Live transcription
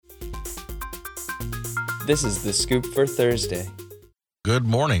This is The Scoop for Thursday. Good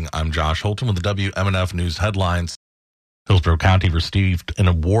morning. I'm Josh Holton with the WMNF News headlines. Hillsborough County received an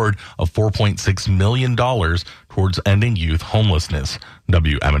award of $4.6 million towards ending youth homelessness.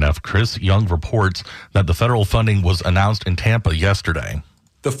 WMNF Chris Young reports that the federal funding was announced in Tampa yesterday.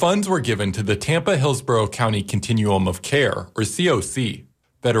 The funds were given to the Tampa-Hillsborough County Continuum of Care, or COC.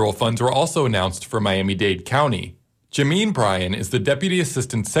 Federal funds were also announced for Miami-Dade County. Jameen Bryan is the Deputy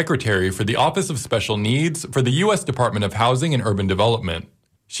Assistant Secretary for the Office of Special Needs for the U.S. Department of Housing and Urban Development.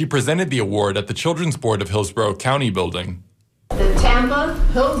 She presented the award at the Children's Board of Hillsborough County building. The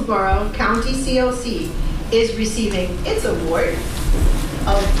Tampa-Hillsborough County COC is receiving its award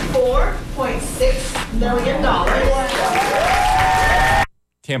of $4.6 million.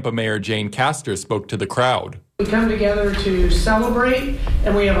 Tampa Mayor Jane Castor spoke to the crowd. We come together to celebrate,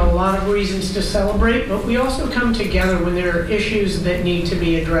 and we have a lot of reasons to celebrate, but we also come together when there are issues that need to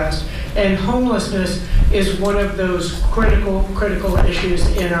be addressed. And homelessness is one of those critical issues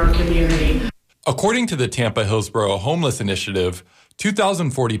in our community. According to the Tampa-Hillsborough Homeless Initiative,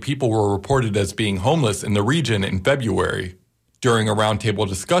 2,040 people were reported as being homeless in the region in February. During a roundtable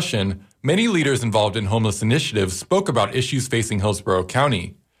discussion, many leaders involved in homeless initiatives spoke about issues facing Hillsborough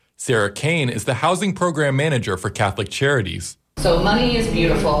County. Sarah Kane is the housing program manager for Catholic Charities. So money is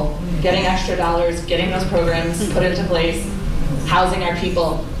beautiful, getting extra dollars, getting those programs put into place, housing our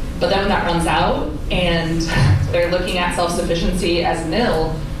people. But then when that runs out and they're looking at self-sufficiency as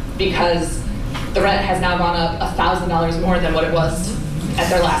nil because the rent has now gone up $1,000 more than what it was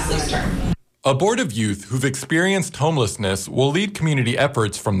at their last lease term. A board of youth who've experienced homelessness will lead community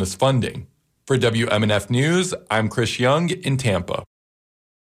efforts from this funding. For WMNF News, I'm Chris Young in Tampa.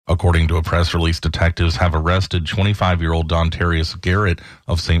 According to a press release, detectives have arrested 25-year-old Dontarius Garrett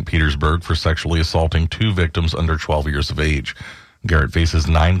of St. Petersburg for sexually assaulting two victims under 12 years of age. Garrett faces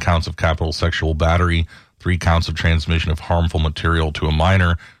 9 counts of capital sexual battery, 3 counts of transmission of harmful material to a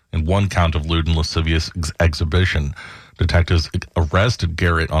minor, and 1 count of lewd and lascivious exhibition. Detectives arrested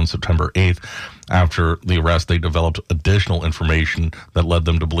Garrett on September 8th. After the arrest, they developed additional information that led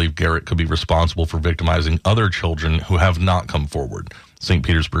them to believe Garrett could be responsible for victimizing other children who have not come forward. St.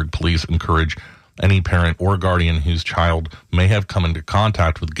 Petersburg police encourage any parent or guardian whose child may have come into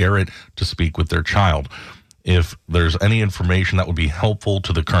contact with Garrett to speak with their child. If there's any information that would be helpful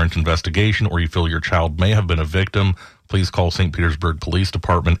to the current investigation or you feel your child may have been a please call St. Petersburg Police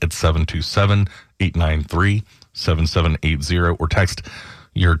Department at 727-893-7780 or text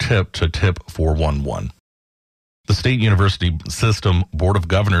your tip to tip 411. The State University System Board of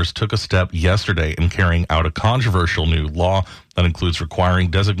Governors took a step yesterday in carrying out a controversial new law that includes requiring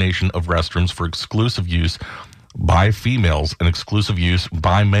designation of restrooms for exclusive use by females and exclusive use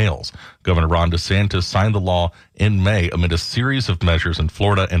by males. Governor Ron DeSantis signed the law in May amid a series of measures in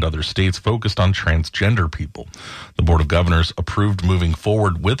Florida and other states focused on transgender people. The Board of Governors approved moving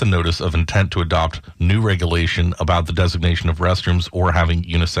forward with a notice of intent to adopt new regulation about the designation of restrooms or having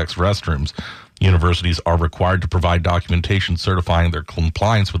unisex restrooms. Universities are required to provide documentation certifying their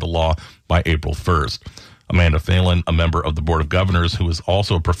compliance with the law by April 1st. Amanda Phelan, a member of the Board of Governors who is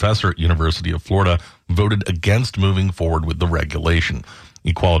also a professor at University of Florida, voted against moving forward with the regulation.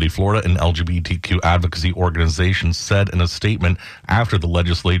 Equality Florida, an LGBTQ advocacy organization, said in a statement after the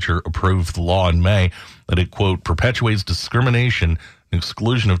legislature approved the law in May that it, quote, perpetuates discrimination and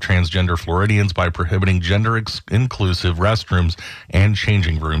exclusion of transgender Floridians by prohibiting gender-inclusive restrooms and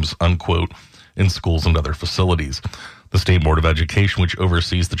changing rooms, unquote, in schools and other facilities. The State Board of Education, which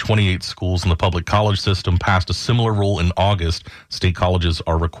oversees the 28 schools in the public college system, passed a similar rule in August. State colleges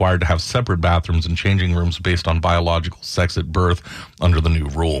are required to have separate bathrooms and changing rooms based on biological sex at birth under the new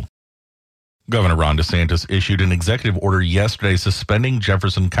rule. Governor Ron DeSantis issued an executive order yesterday suspending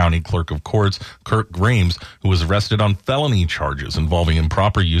Jefferson County Clerk of Courts Kirk Grimes, who was arrested on felony charges involving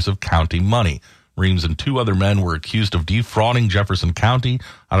improper use of county money. Reams and 2 other men were accused of defrauding Jefferson County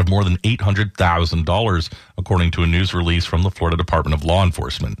out of more than $800,000, according to a news release from the Florida Department of Law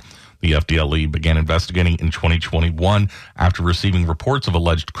Enforcement. The FDLE began investigating in 2021 after receiving reports of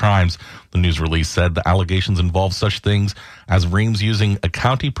alleged crimes. The news release said the allegations involve such things as Reams using a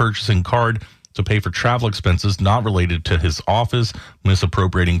county purchasing card to pay for travel expenses not related to his office,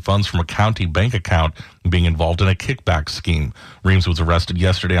 misappropriating funds from a county bank account, and being involved in a kickback scheme. Reams was arrested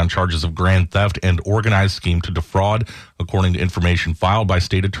yesterday on charges of grand theft and organized scheme to defraud, according to information filed by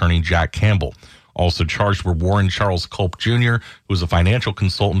State Attorney Jack Campbell. Also charged were Warren Charles Culp Jr., who is a financial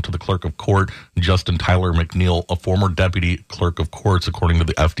consultant to the Clerk of Court, and Justin Tyler McNeil, a former deputy clerk of courts, according to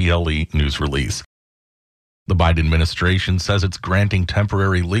the FDLE news release. The Biden administration says it's granting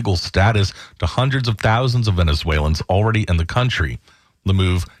temporary legal status to hundreds of thousands of Venezuelans already in the country. The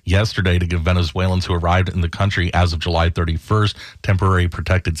move yesterday to give Venezuelans who arrived in the country as of July 31st temporary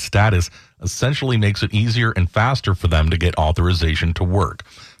protected status essentially makes it easier and faster for them to get authorization to work.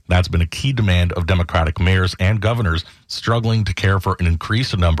 That's been a key demand of Democratic mayors and governors struggling to care for an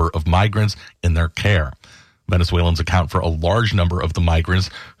increased number of migrants in their care. Venezuelans account for a large number of the migrants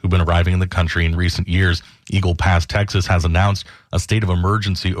who've been arriving in the country in recent years. Eagle Pass, Texas has announced a state of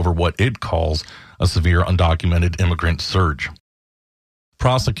emergency over what it calls a severe undocumented immigrant surge.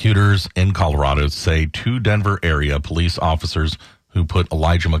 Prosecutors in Colorado say 2 Denver area police officers who put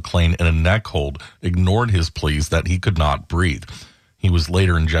Elijah McClain in a neck hold ignored his pleas that he could not breathe. He was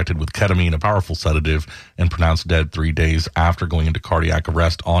later injected with ketamine, a powerful sedative, and pronounced dead 3 days after going into cardiac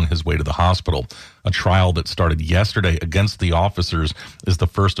arrest on his way to the hospital. A trial that started yesterday against the officers is the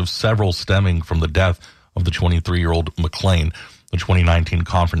first of several stemming from the death of the 23-year-old McClain. The 2019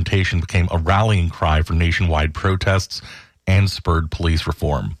 confrontation became a rallying cry for nationwide protests and spurred police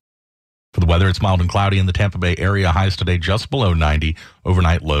reform. For the weather, it's mild and cloudy in the Tampa Bay area. Highs today just below 90.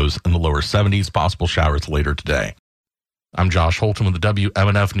 Overnight lows in the lower 70s. Possible showers later today. I'm Josh Holton with the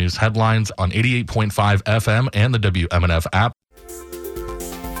WMNF News headlines on 88.5 FM and the WMNF app.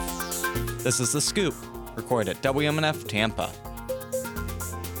 This is The Scoop, recorded at WMNF Tampa.